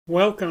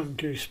Welcome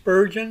to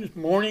Spurgeon's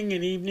Morning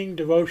and Evening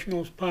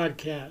Devotionals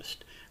Podcast.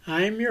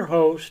 I am your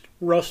host,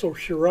 Russell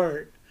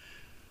Sherrard.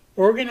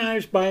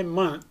 Organized by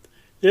month,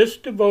 this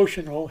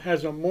devotional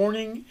has a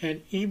morning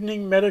and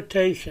evening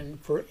meditation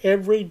for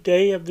every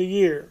day of the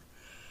year.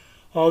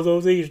 Although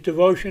these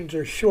devotions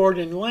are short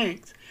in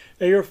length,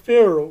 they are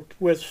filled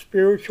with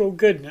spiritual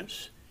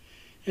goodness.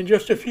 In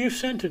just a few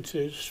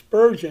sentences,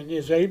 Spurgeon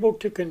is able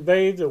to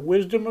convey the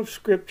wisdom of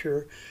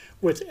Scripture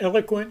with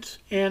eloquence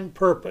and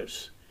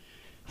purpose.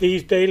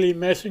 These daily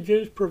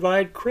messages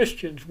provide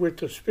Christians with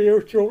the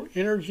spiritual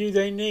energy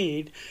they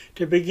need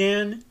to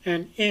begin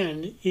and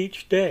end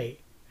each day.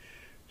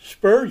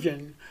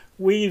 Spurgeon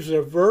weaves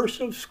a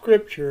verse of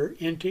Scripture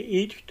into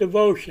each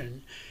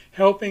devotion,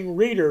 helping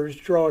readers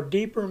draw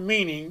deeper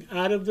meaning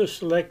out of the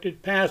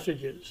selected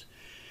passages.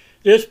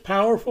 This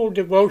powerful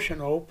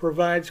devotional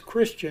provides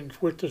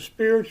Christians with the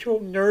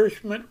spiritual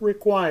nourishment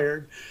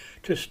required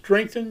to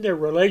strengthen their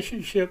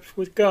relationships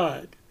with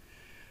God.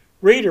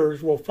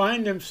 Readers will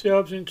find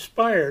themselves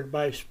inspired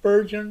by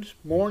Spurgeon's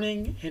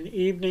morning and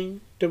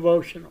evening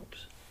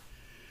devotionals.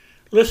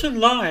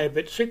 Listen live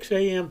at 6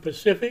 a.m.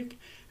 Pacific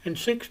and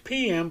 6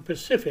 p.m.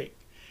 Pacific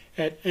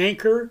at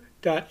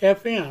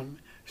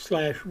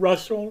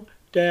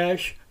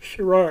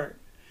anchor.fm/Russell-Sherrard.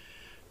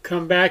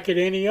 Come back at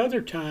any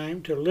other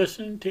time to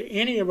listen to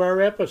any of our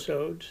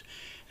episodes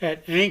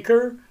at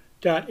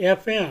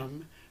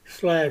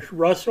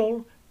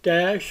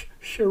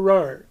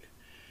anchor.fm/Russell-Sherrard.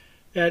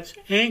 That's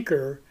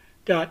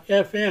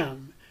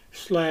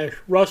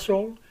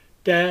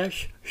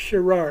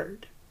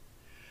anchor.fm/Russell-Sherrard.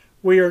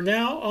 We are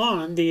now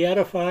on the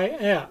Edify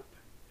app.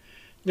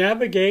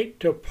 Navigate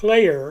to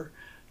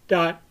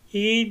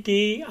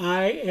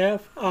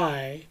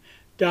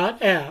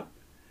player.edifi.app,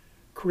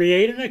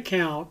 create an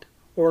account,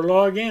 or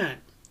log in.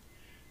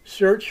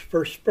 Search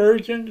for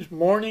Spurgeon's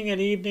Morning and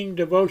Evening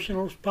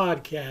Devotionals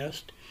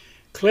Podcast,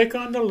 click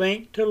on the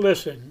link to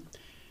listen,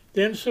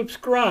 then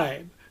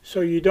subscribe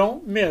so you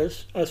don't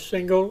miss a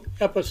single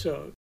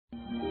episode.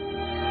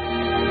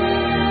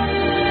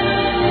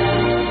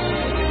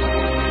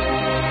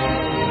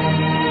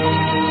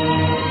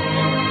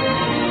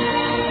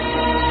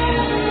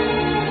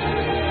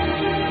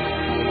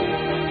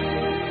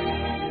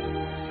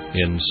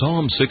 In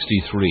Psalm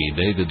 63,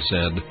 David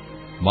said,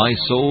 "My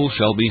soul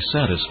shall be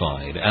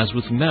satisfied as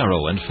with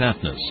marrow and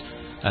fatness,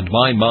 and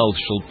my mouth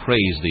shall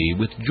praise thee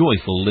with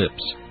joyful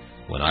lips,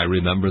 when I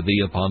remember thee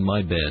upon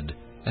my bed,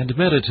 and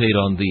meditate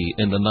on thee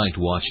in the night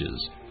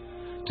watches."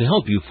 To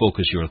help you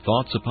focus your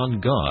thoughts upon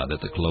God at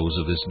the close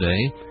of this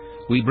day,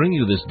 we bring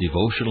you this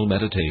devotional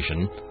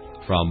meditation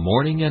from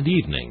Morning and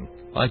Evening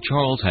by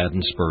Charles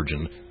Haddon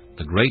Spurgeon,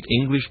 the great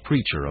English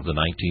preacher of the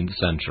 19th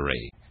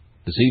century.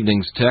 This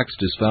evening's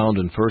text is found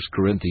in 1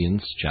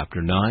 Corinthians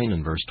chapter 9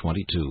 and verse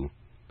 22.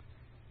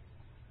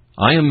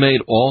 "I am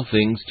made all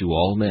things to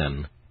all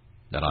men,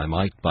 that I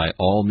might by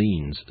all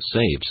means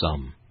save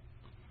some."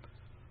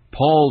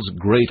 Paul's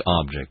great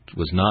object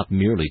was not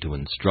merely to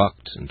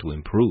instruct and to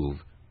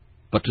improve,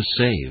 but to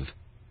save.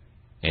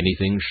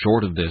 Anything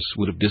short of this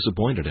would have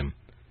disappointed him.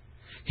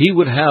 He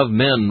would have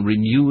men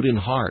renewed in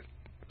heart,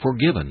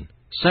 forgiven,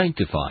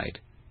 sanctified,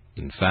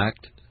 in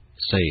fact,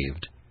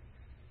 saved.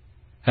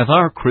 Have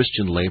our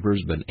Christian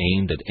labors been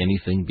aimed at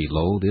anything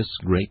below this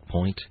great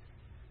point?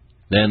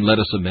 Then let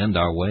us amend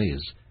our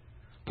ways.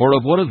 For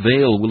of what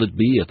avail will it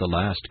be at the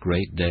last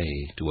great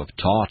day to have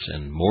taught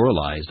and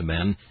moralized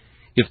men,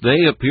 if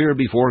they appear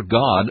before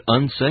God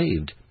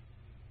unsaved?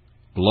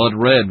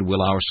 Blood-red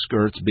will our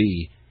skirts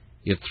be,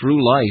 if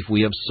through life we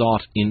have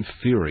sought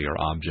inferior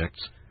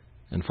objects,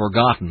 and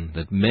forgotten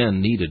that men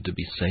needed to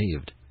be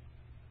saved.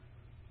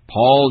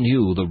 Paul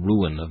knew the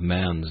ruin of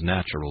man's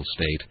natural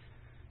state,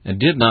 and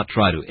did not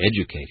try to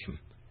educate him,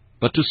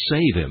 but to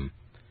save him.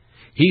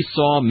 He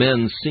saw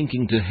men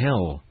sinking to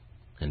hell,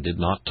 and did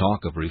not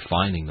talk of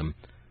refining them,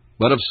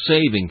 but of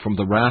saving from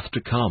the wrath to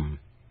come.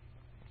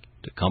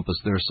 To compass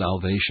their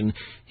salvation,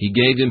 he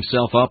gave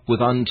himself up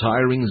with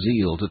untiring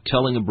zeal to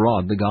telling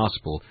abroad the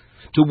gospel,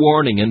 to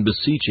warning and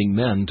beseeching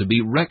men to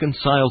be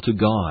reconciled to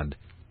God.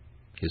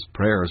 His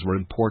prayers were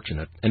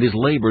importunate, and his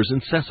labors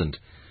incessant.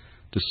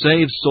 To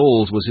save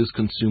souls was his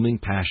consuming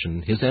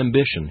passion, his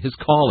ambition, his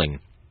calling.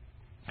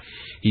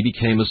 He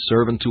became a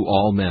servant to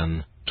all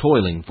men,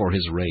 toiling for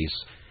his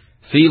race,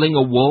 feeling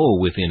a woe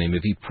within him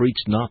if he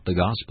preached not the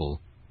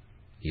gospel.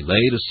 He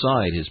laid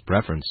aside his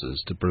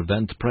preferences to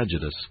prevent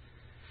prejudice.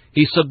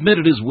 He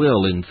submitted his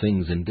will in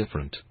things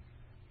indifferent.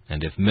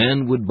 And if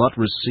men would but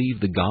receive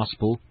the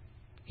gospel,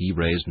 he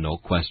raised no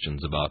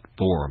questions about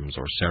forms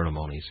or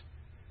ceremonies.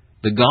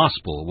 The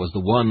gospel was the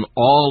one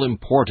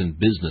all-important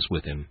business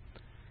with him.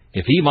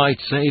 If he might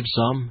save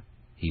some,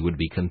 he would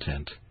be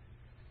content.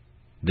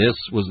 This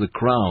was the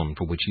crown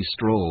for which he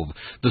strove,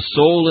 the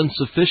sole and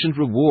sufficient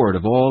reward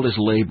of all his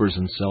labors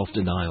and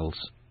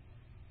self-denials.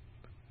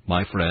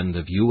 My friend,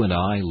 have you and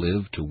I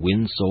lived to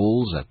win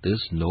souls at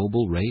this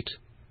noble rate?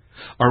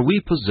 Are we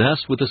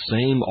possessed with the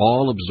same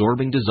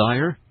all-absorbing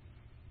desire?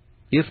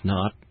 If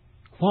not,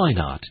 why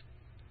not?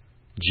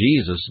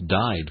 Jesus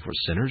died for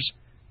sinners.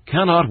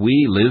 Cannot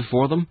we live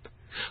for them?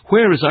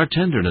 Where is our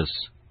tenderness?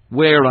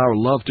 Where our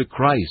love to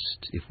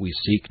Christ, if we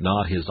seek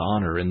not his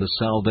honor in the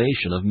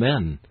salvation of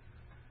men?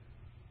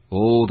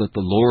 Oh, that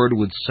the Lord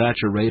would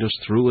saturate us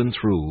through and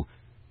through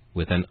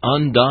with an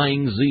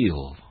undying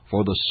zeal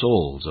for the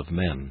souls of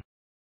men.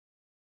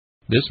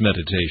 This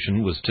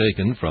meditation was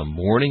taken from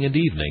Morning and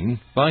Evening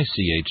by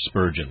C.H.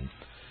 Spurgeon.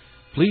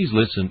 Please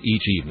listen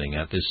each evening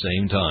at this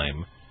same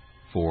time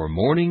for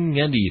Morning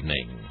and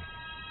Evening.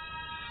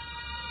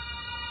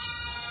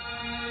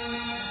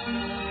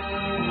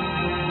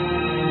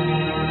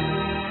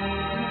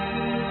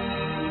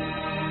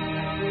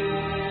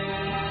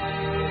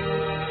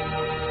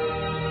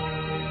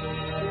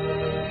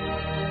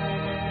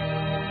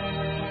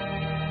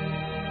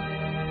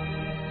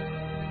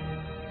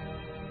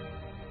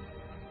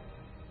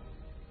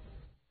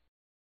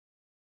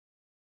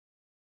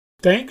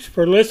 Thanks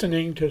for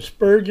listening to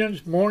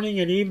Spurgeon's Morning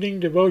and Evening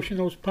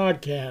Devotionals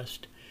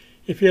podcast.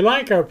 If you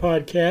like our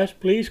podcast,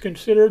 please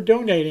consider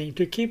donating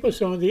to keep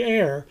us on the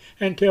air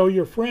and tell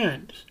your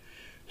friends.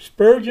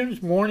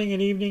 Spurgeon's Morning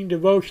and Evening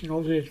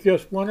Devotionals is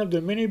just one of the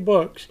many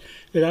books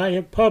that I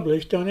have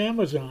published on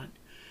Amazon.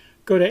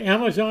 Go to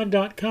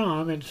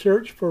Amazon.com and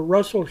search for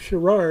Russell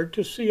Sherrard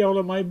to see all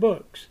of my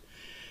books.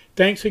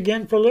 Thanks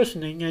again for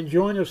listening, and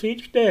join us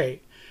each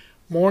day,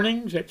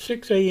 mornings at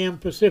 6 a.m.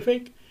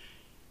 Pacific,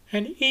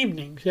 and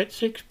evenings at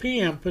 6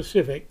 p.m.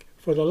 Pacific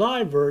for the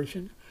live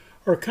version,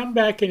 or come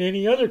back at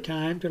any other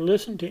time to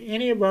listen to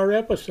any of our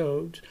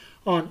episodes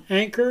on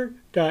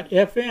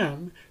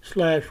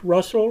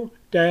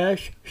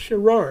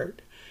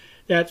anchor.fm/Russell-Sherrard.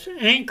 That's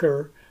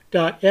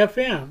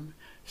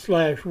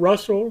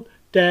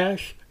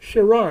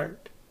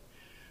anchor.fm/Russell-Sherrard.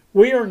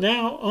 We are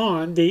now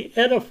on the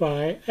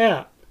Edify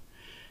app.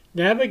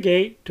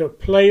 Navigate to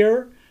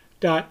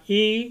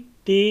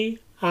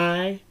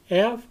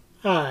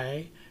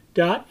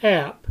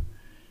player.edifi.app.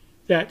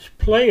 That's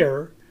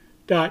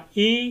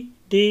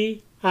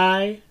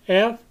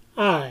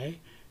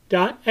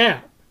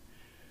player.edifi.app.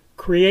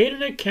 Create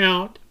an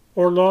account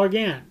or log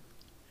in.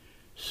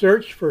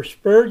 Search for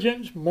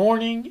Spurgeon's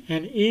Morning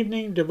and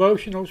Evening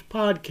Devotionals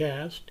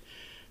podcast.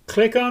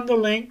 Click on the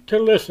link to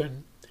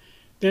listen,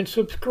 then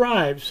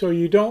subscribe so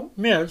you don't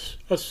miss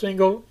a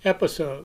single episode.